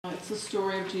the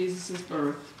story of Jesus'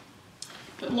 birth.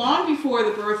 But long before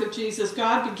the birth of Jesus,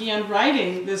 God began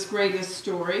writing this greatest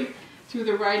story through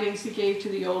the writings he gave to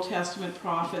the Old Testament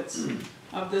prophets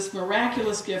of this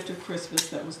miraculous gift of Christmas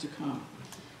that was to come.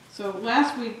 So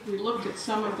last week we looked at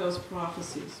some of those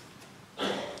prophecies.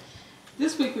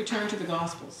 This week we turn to the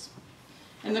Gospels.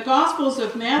 And the Gospels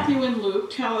of Matthew and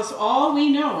Luke tell us all we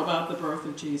know about the birth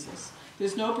of Jesus.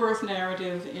 There's no birth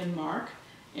narrative in Mark,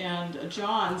 and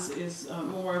John's is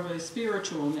more of a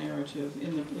spiritual narrative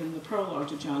in the prologue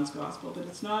to John's Gospel, but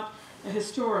it's not a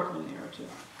historical narrative.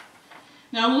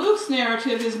 Now Luke's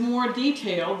narrative is more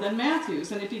detailed than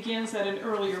Matthew's, and it begins at an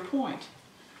earlier point.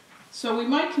 So we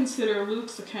might consider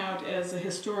Luke's account as a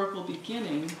historical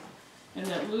beginning, and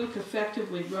that Luke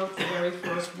effectively wrote the very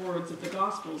first words of the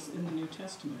Gospels in the New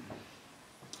Testament.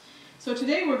 So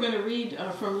today we're going to read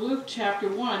from Luke chapter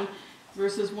 1,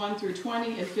 verses 1 through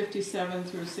 20 and 57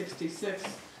 through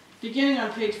 66, beginning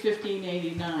on page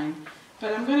 1589.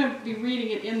 But I'm going to be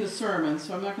reading it in the sermon,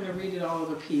 so I'm not going to read it all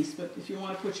of a piece, but if you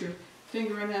want to put your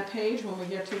finger in that page when we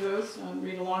get to those,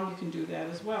 read along, you can do that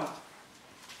as well.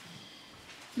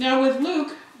 Now with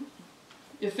Luke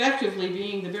effectively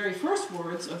being the very first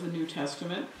words of the New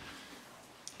Testament,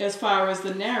 as far as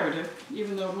the narrative,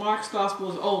 even though Mark's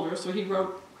gospel is older, so he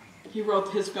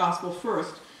wrote his gospel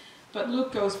first, but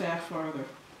Luke goes back farther.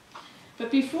 But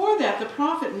before that, the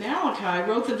prophet Malachi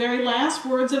wrote the very last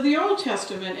words of the Old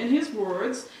Testament, and his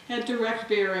words had direct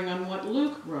bearing on what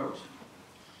Luke wrote.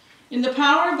 In the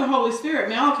power of the Holy Spirit,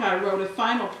 Malachi wrote a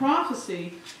final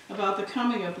prophecy about the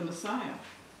coming of the Messiah.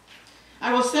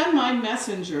 I will send my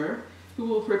messenger who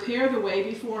will prepare the way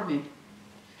before me.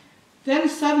 Then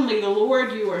suddenly the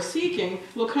Lord you are seeking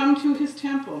will come to his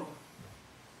temple.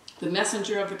 The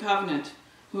messenger of the covenant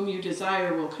whom you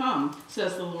desire will come,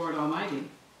 says the Lord Almighty.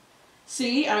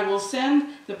 See, I will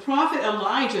send the prophet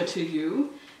Elijah to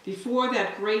you before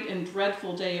that great and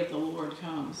dreadful day of the Lord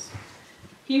comes.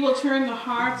 He will turn the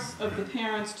hearts of the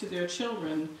parents to their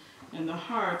children and the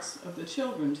hearts of the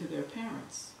children to their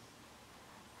parents.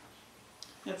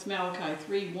 That's Malachi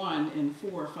 3:1 and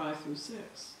 4:5 through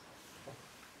 6.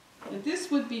 And this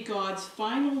would be God's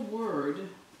final word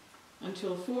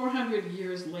until 400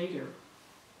 years later,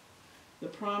 the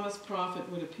promised prophet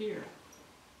would appear.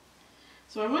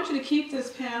 So I want you to keep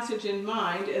this passage in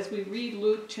mind as we read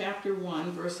Luke chapter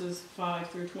 1, verses 5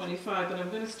 through 25, but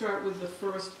I'm going to start with the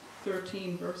first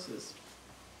 13 verses.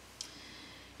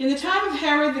 In the time of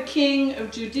Herod the king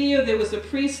of Judea, there was a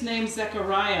priest named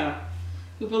Zechariah,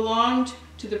 who belonged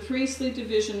to the priestly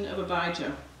division of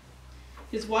Abijah.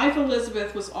 His wife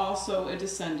Elizabeth was also a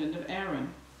descendant of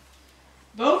Aaron.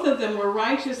 Both of them were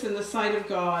righteous in the sight of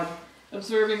God,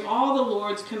 observing all the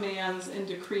Lord's commands and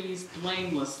decrees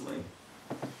blamelessly.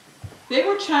 They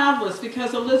were childless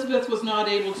because Elizabeth was not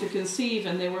able to conceive,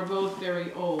 and they were both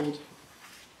very old.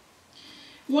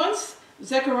 Once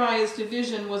Zechariah's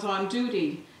division was on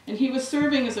duty, and he was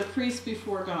serving as a priest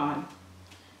before God.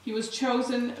 He was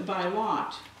chosen by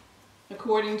lot,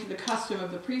 according to the custom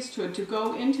of the priesthood, to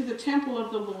go into the temple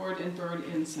of the Lord and burn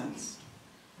incense.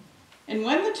 And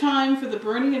when the time for the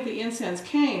burning of the incense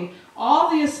came, all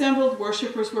the assembled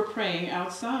worshippers were praying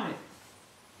outside.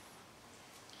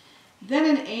 Then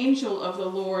an angel of the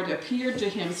Lord appeared to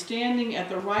him, standing at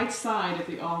the right side of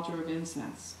the altar of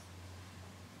incense.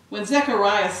 When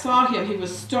Zechariah saw him, he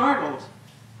was startled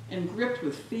and gripped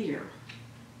with fear.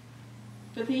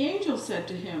 But the angel said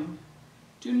to him,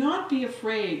 "Do not be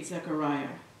afraid,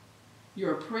 Zechariah.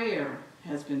 Your prayer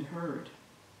has been heard."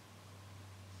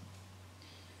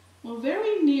 Well,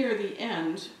 very near the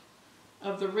end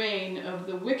of the reign of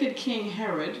the wicked King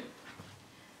Herod,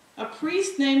 a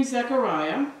priest named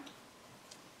Zechariah,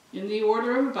 in the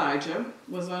order of Abijah,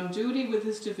 was on duty with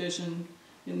his division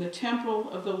in the temple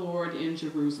of the Lord in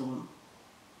Jerusalem.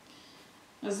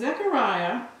 Now,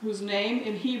 Zechariah, whose name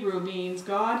in Hebrew means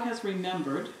God has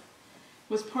remembered,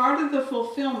 was part of the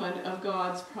fulfillment of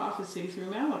God's prophecy through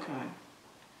Malachi.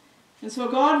 And so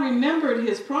God remembered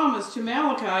his promise to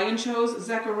Malachi and chose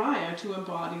Zechariah to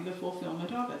embody the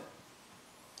fulfillment of it.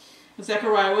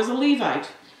 Zechariah was a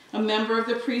Levite, a member of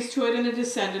the priesthood and a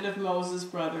descendant of Moses'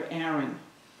 brother Aaron.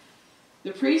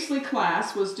 The priestly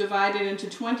class was divided into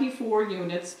 24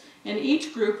 units, and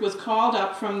each group was called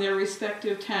up from their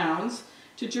respective towns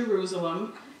to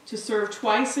Jerusalem to serve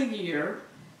twice a year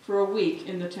for a week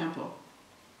in the temple.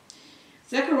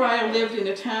 Zechariah lived in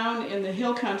a town in the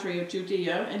hill country of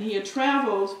Judea, and he had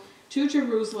traveled to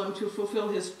Jerusalem to fulfill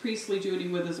his priestly duty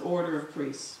with his order of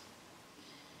priests.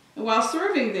 And while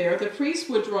serving there, the priests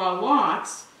would draw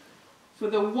lots for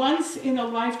the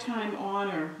once-in-a-lifetime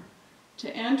honor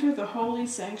to enter the holy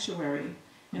sanctuary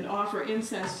and offer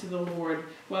incense to the Lord,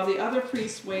 while the other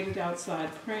priests waited outside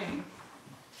praying.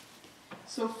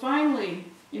 So finally,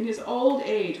 in his old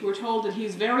age, we're told that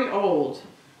he's very old,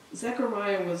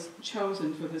 Zechariah was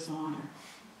chosen for this honor.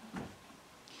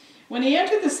 When he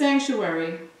entered the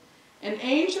sanctuary, an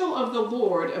angel of the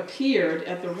Lord appeared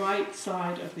at the right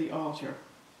side of the altar.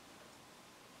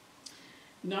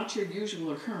 Not your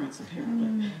usual occurrence,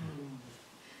 apparently.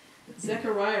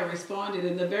 Zechariah responded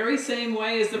in the very same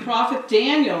way as the prophet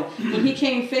Daniel when he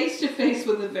came face to face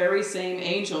with the very same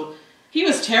angel. He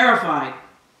was terrified.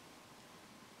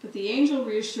 But the angel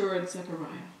reassured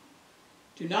Zechariah,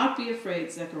 "Do not be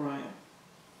afraid, Zechariah,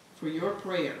 for your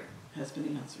prayer has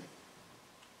been answered."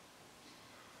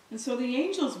 And so the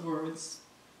angel's words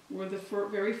were the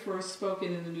very first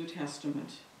spoken in the New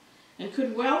Testament, and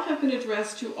could well have been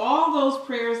addressed to all those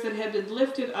prayers that had been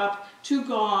lifted up to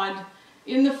God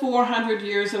in the 400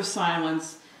 years of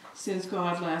silence since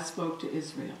God last spoke to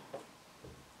Israel.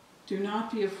 "Do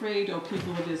not be afraid, O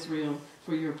people of Israel,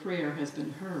 for your prayer has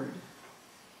been heard."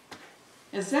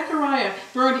 As Zechariah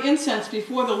burned incense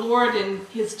before the Lord in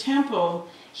his temple,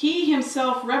 he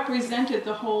himself represented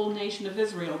the whole nation of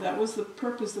Israel. That was the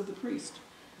purpose of the priest,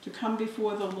 to come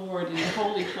before the Lord in the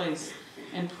holy place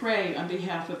and pray on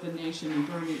behalf of the nation and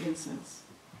burning incense.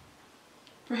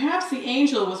 Perhaps the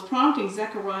angel was prompting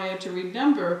Zechariah to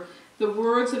remember the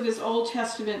words of his Old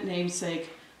Testament namesake,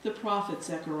 the prophet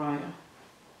Zechariah,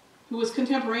 who was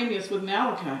contemporaneous with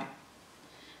Malachi.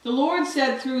 The Lord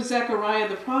said through Zechariah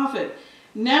the prophet,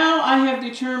 "Now I have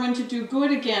determined to do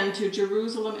good again to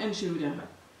Jerusalem and Judah.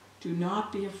 Do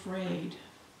not be afraid."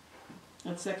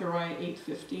 That's Zechariah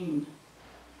 8:15.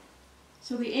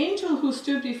 So the angel who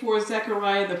stood before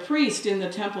Zechariah the priest in the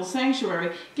temple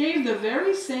sanctuary gave the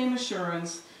very same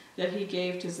assurance that he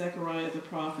gave to Zechariah the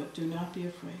prophet. Do not be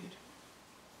afraid.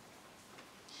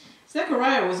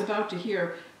 Zechariah was about to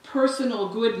hear personal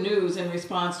good news in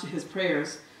response to his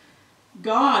prayers.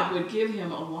 God would give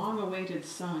him a long-awaited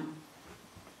son.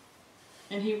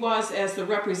 And he was, as the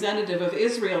representative of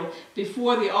Israel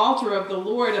before the altar of the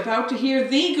Lord, about to hear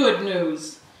the good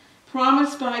news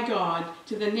promised by God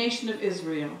to the nation of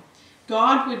Israel.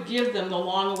 God would give them the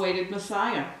long-awaited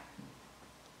Messiah.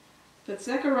 But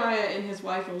Zechariah and his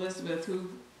wife Elizabeth, who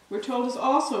we're told is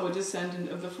also a descendant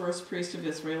of the first priest of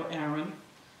Israel, Aaron,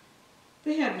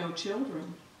 they had no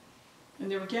children,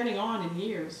 and they were getting on in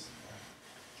years.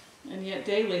 And yet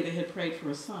daily they had prayed for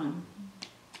a son.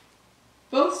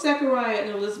 Both Zechariah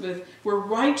and Elizabeth were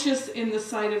righteous in the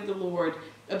sight of the Lord,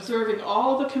 observing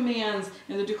all the commands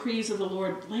and the decrees of the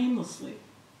Lord blamelessly.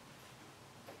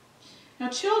 Now,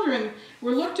 children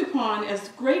were looked upon as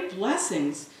great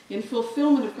blessings in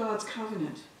fulfillment of God's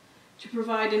covenant, to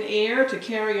provide an heir to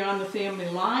carry on the family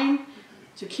line,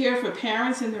 to care for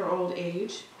parents in their old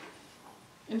age.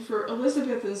 And for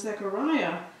Elizabeth and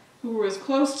Zechariah, who were as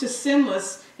close to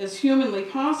sinless as humanly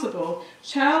possible,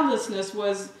 childlessness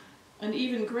was an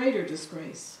even greater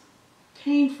disgrace,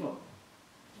 painful,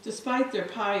 despite their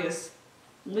pious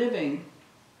living.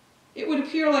 It would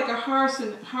appear like a harsh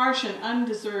and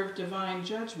undeserved divine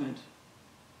judgment.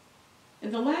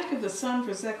 And the lack of the son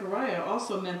for Zechariah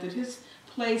also meant that his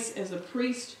place as a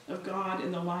priest of God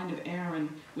in the line of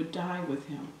Aaron would die with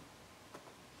him.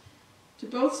 To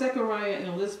both Zechariah and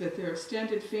Elizabeth, their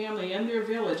extended family and their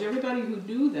village, everybody who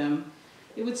knew them,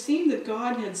 it would seem that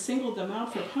God had singled them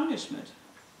out for punishment.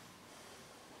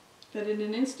 But in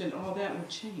an instant, all that would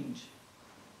change.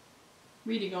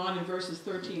 Reading on in verses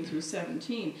 13 through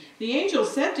 17, the angel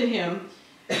said to him,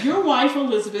 "Your wife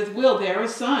Elizabeth will bear a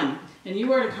son, and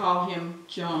you are to call him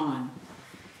John.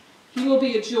 He will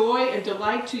be a joy and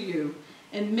delight to you,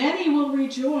 and many will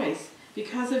rejoice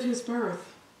because of his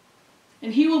birth.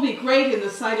 And he will be great in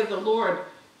the sight of the Lord.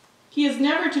 He is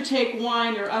never to take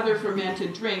wine or other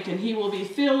fermented drink, and he will be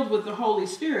filled with the Holy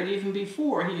Spirit even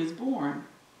before he is born.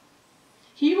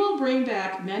 He will bring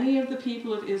back many of the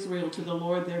people of Israel to the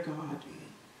Lord their God.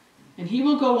 And he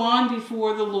will go on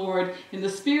before the Lord in the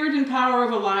spirit and power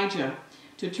of Elijah,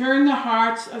 to turn the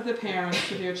hearts of the parents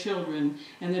to their children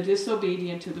and the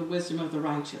disobedient to the wisdom of the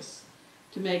righteous,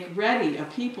 to make ready a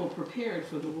people prepared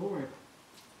for the Lord."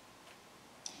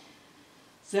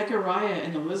 Zechariah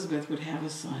and Elizabeth would have a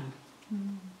son.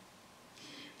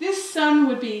 This son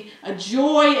would be a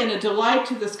joy and a delight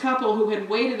to this couple who had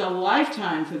waited a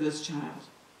lifetime for this child.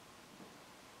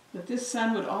 But this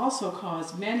son would also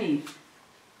cause many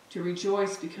to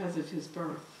rejoice because of his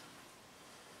birth.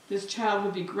 This child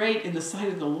would be great in the sight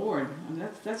of the Lord. I mean,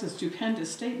 that's a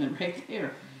stupendous statement right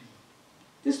there.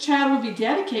 This child would be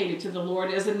dedicated to the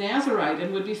Lord as a Nazirite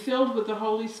and would be filled with the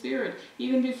Holy Spirit.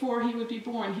 Even before he would be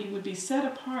born, he would be set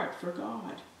apart for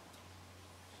God.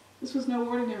 This was no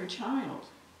ordinary child.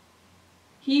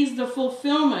 He's the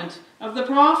fulfillment of the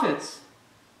prophets.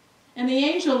 And the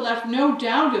angel left no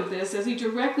doubt of this as he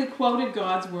directly quoted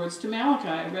God's words to Malachi.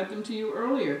 I read them to you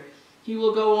earlier. He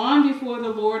will go on before the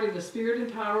Lord in the spirit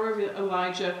and power of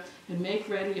Elijah and make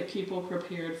ready a people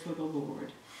prepared for the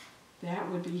Lord. That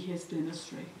would be his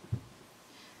ministry.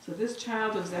 So this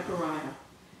child of Zechariah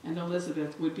and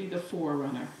Elizabeth would be the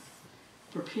forerunner,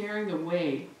 preparing the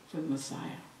way for the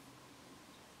Messiah.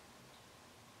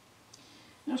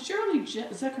 Now surely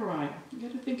Zechariah, you've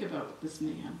got to think about this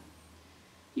man.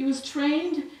 He was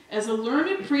trained as a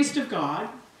learned priest of God,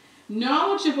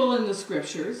 knowledgeable in the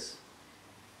scriptures.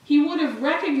 He would have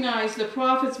recognized the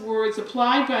prophet's words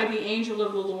applied by the angel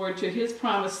of the Lord to his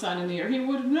promised son and heir. He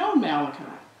would have known Malachi.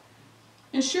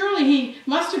 And surely he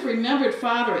must have remembered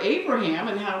Father Abraham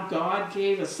and how God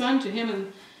gave a son to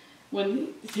him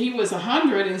when he was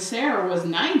 100 and Sarah was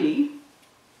 90.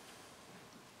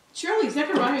 Surely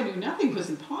Zechariah knew nothing was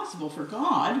impossible for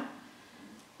God.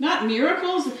 Not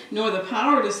miracles, nor the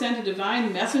power to send a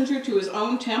divine messenger to his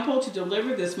own temple to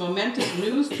deliver this momentous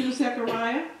news to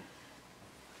Zechariah.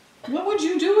 What would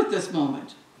you do at this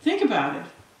moment? Think about it.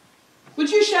 Would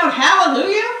you shout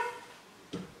hallelujah?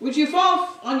 Would you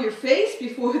fall on your face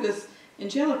before this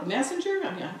angelic messenger?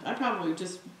 I mean, I probably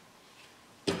just,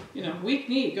 weak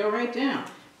knee, go right down.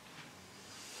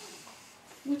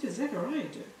 What did Zechariah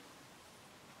do?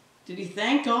 Did he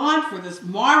thank God for this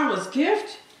marvelous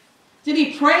gift? Did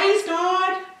he praise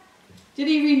God? Did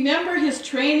he remember his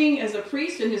training as a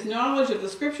priest and his knowledge of the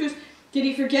scriptures? Did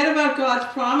he forget about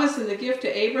God's promise and the gift to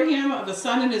Abraham of a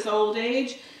son in his old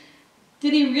age?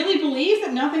 Did he really believe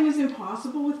that nothing is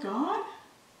impossible with God?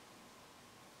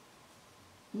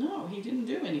 No, he didn't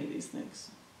do any of these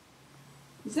things.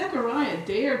 Zechariah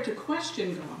dared to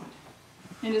question God,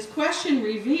 and his question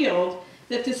revealed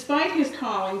that despite his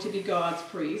calling to be God's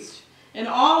priest, and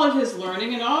all of his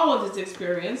learning and all of his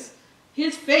experience,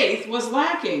 his faith was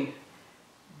lacking.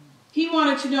 He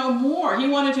wanted to know more. He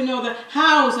wanted to know the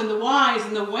hows and the whys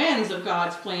and the whens of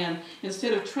God's plan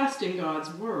instead of trusting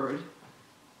God's word.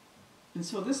 And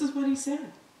so this is what he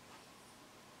said.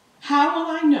 How will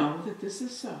I know that this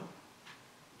is so?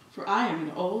 For I am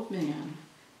an old man,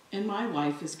 and my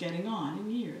wife is getting on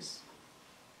in years.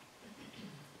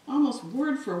 Almost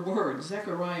word for word,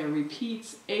 Zechariah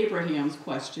repeats Abraham's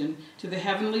question to the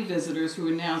heavenly visitors who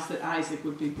announced that Isaac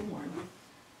would be born.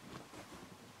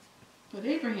 But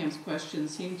Abraham's question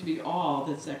seemed to be all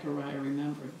that Zechariah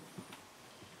remembered.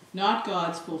 Not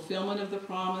God's fulfillment of the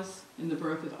promise in the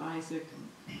birth of Isaac,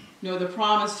 nor the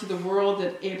promise to the world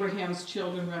that Abraham's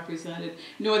children represented,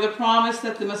 nor the promise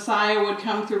that the Messiah would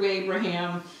come through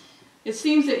Abraham. It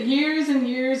seems that years and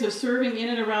years of serving in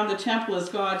and around the temple as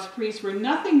God's priest were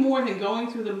nothing more than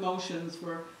going through the motions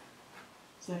for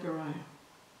Zechariah.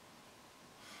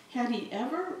 Had he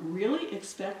ever really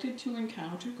expected to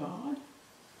encounter God?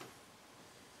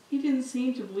 He didn't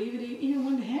seem to believe it even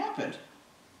when it happened.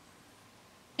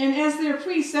 And as their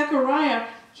priest, Zechariah,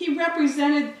 he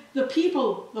represented the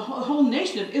people, the whole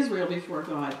nation of Israel before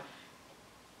God.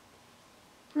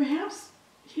 Perhaps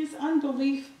his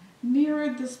unbelief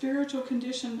mirrored the spiritual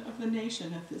condition of the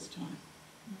nation at this time.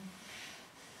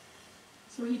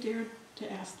 So he dared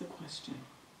to ask the question.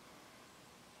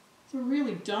 It's a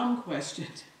really dumb question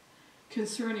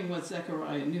concerning what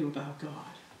Zechariah knew about God.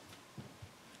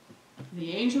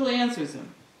 The angel answers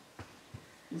him.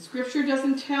 And Scripture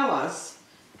doesn't tell us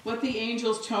what the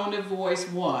angel's tone of voice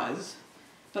was,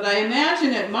 but I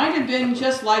imagine it might have been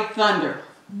just like thunder.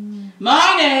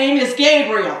 My name is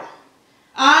Gabriel.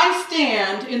 I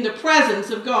stand in the presence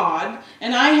of God,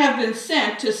 and I have been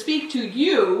sent to speak to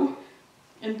you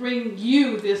and bring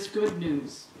you this good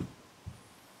news.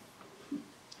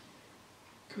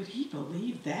 Could he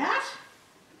believe that?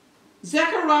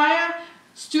 Zechariah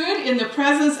stood in the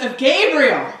presence of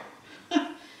Gabriel.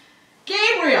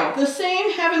 Gabriel, the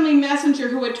same heavenly messenger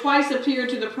who had twice appeared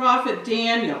to the prophet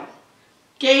Daniel.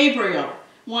 Gabriel,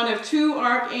 one of two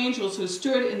archangels who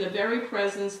stood in the very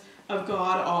presence of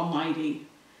God Almighty,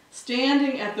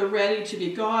 standing at the ready to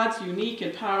be God's unique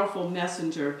and powerful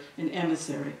messenger and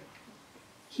emissary.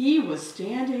 He was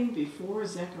standing before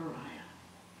Zechariah.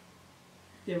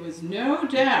 There was no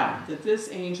doubt that this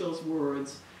angel's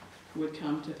words would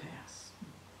come to pass.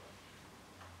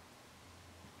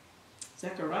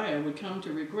 Zechariah would come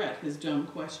to regret his dumb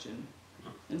question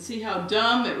and see how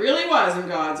dumb it really was in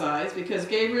God's eyes, because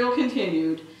Gabriel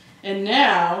continued, and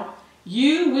now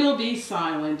you will be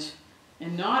silent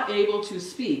and not able to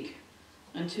speak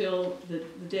until the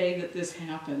day that this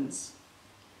happens,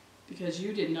 because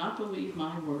you did not believe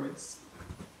my words,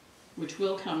 which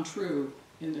will come true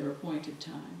in their appointed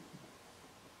time.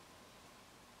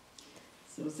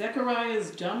 So Zechariah's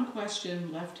dumb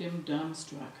question left him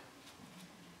dumbstruck,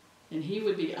 and he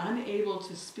would be unable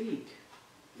to speak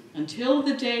until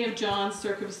the day of John's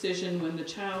circumcision, when the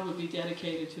child would be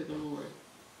dedicated to the Lord.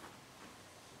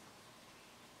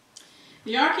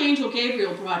 The archangel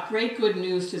Gabriel brought great good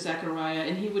news to Zechariah,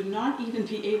 and he would not even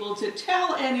be able to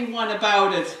tell anyone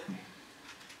about it.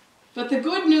 But the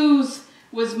good news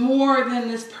was more than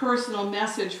this personal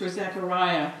message for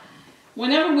Zechariah.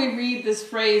 Whenever we read this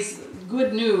phrase,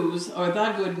 good news, or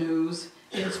the good news,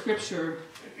 in Scripture,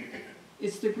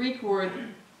 it's the Greek word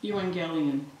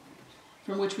euangelion,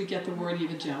 from which we get the word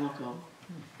evangelical.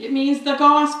 It means the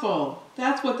gospel.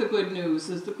 That's what the good news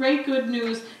is, the great good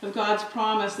news of God's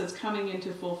promise that's coming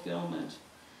into fulfillment.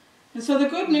 And so the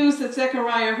good news that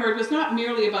Zechariah heard was not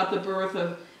merely about the birth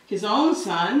of his own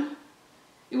son.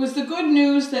 It was the good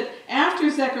news that after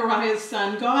Zechariah's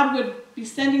son, God would be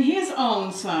sending his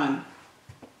own son.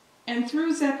 And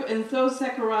though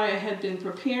Zechariah had been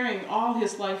preparing all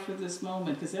his life for this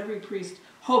moment, because every priest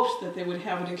hoped that they would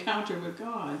have an encounter with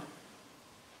God,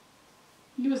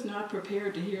 he was not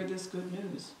prepared to hear this good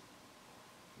news.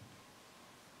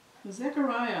 So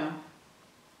Zechariah,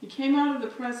 he came out of the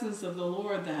presence of the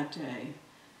Lord that day,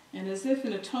 and as if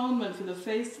in atonement for the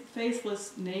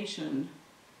faithless nation,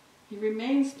 he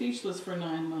remained speechless for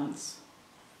 9 months,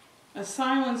 a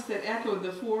silence that echoed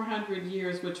the 400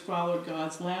 years which followed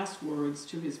God's last words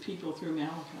to his people through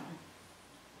Malachi.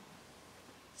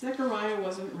 Zechariah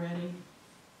wasn't ready,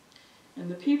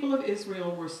 and the people of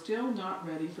Israel were still not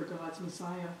ready for God's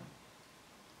Messiah.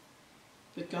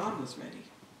 But God was ready.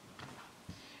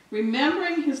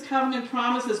 Remembering his covenant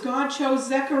promises, God chose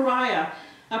Zechariah,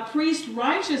 a priest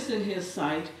righteous in his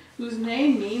sight, whose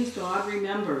name means God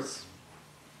remembers.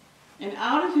 And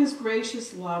out of his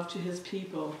gracious love to his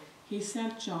people, he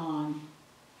sent John,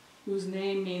 whose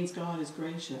name means God is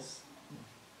gracious.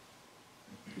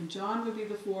 And John would be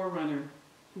the forerunner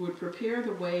who would prepare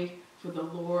the way for the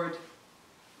Lord,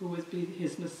 who would be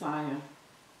his Messiah,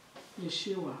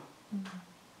 Yeshua,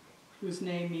 whose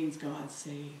name means God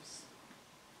saves.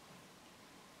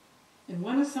 And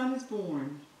when a son is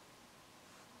born,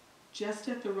 just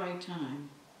at the right time,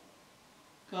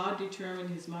 God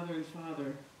determined his mother and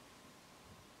father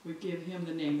would give him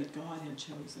the name that God had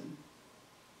chosen,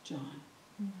 John.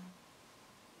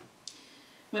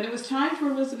 When it was time for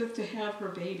Elizabeth to have her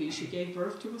baby, she gave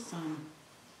birth to a son.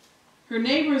 Her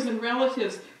neighbors and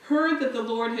relatives heard that the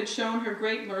Lord had shown her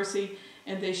great mercy,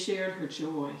 and they shared her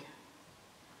joy.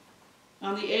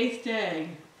 On the 8th day,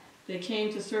 they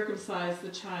came to circumcise the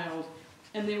child,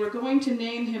 and they were going to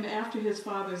name him after his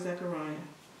father Zechariah.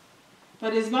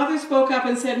 But his mother spoke up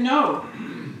and said, "No,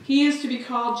 he is to be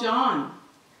called John."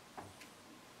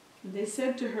 And they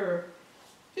said to her,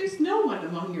 "There's no one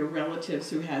among your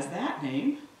relatives who has that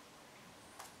name."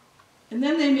 And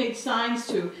then they made signs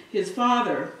to his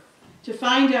father to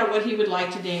find out what he would like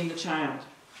to name the child.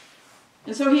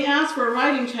 And so he asked for a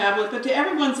writing tablet, but to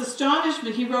everyone's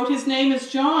astonishment, he wrote his name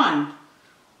as John.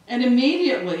 And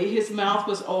immediately his mouth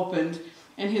was opened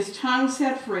and his tongue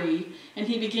set free, and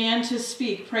he began to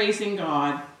speak, praising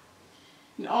God.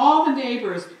 And all the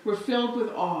neighbors were filled with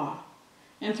awe.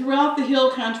 And throughout the hill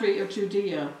country of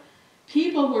Judea,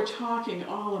 people were talking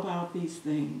all about these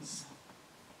things.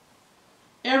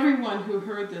 Everyone who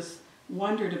heard this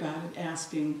wondered about it,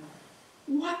 asking,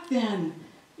 "What then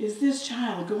is this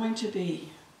child going to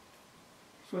be?"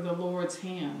 For the Lord's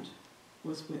hand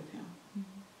was with him.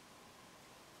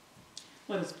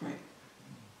 Let us pray.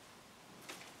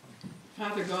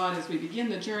 Father God, as we begin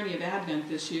the journey of Advent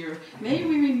this year, may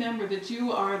we remember that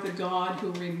you are the God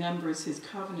who remembers his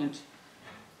covenant,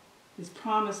 his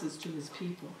promises to his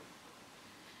people.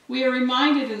 We are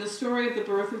reminded in the story of the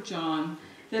birth of John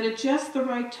that at just the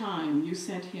right time you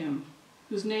sent him,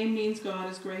 whose name means God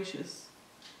is gracious,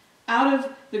 out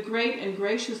of the great and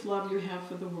gracious love you have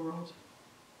for the world.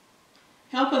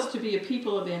 Help us to be a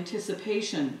people of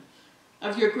anticipation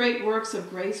of your great works of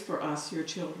grace for us, your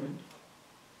children.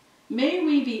 May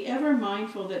we be ever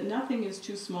mindful that nothing is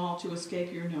too small to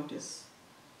escape your notice,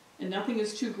 and nothing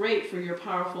is too great for your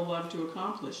powerful love to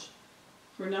accomplish,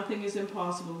 for nothing is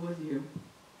impossible with you.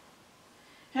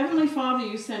 Heavenly Father,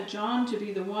 you sent John to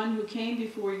be the one who came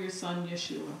before your Son,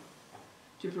 Yeshua,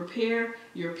 to prepare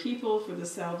your people for the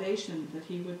salvation that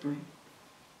he would bring.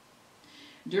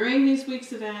 During these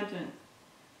weeks of Advent,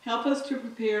 help us to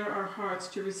prepare our hearts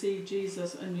to receive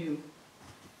Jesus anew,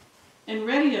 and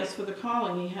ready us for the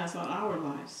calling he has on our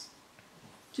lives,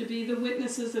 to be the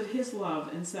witnesses of his love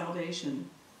and salvation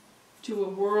to a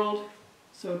world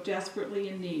so desperately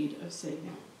in need of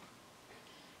saving.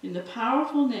 In the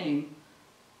powerful name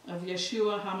of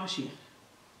Yeshua HaMashiach,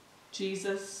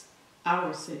 Jesus,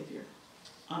 our Savior.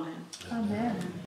 Amen. Amen.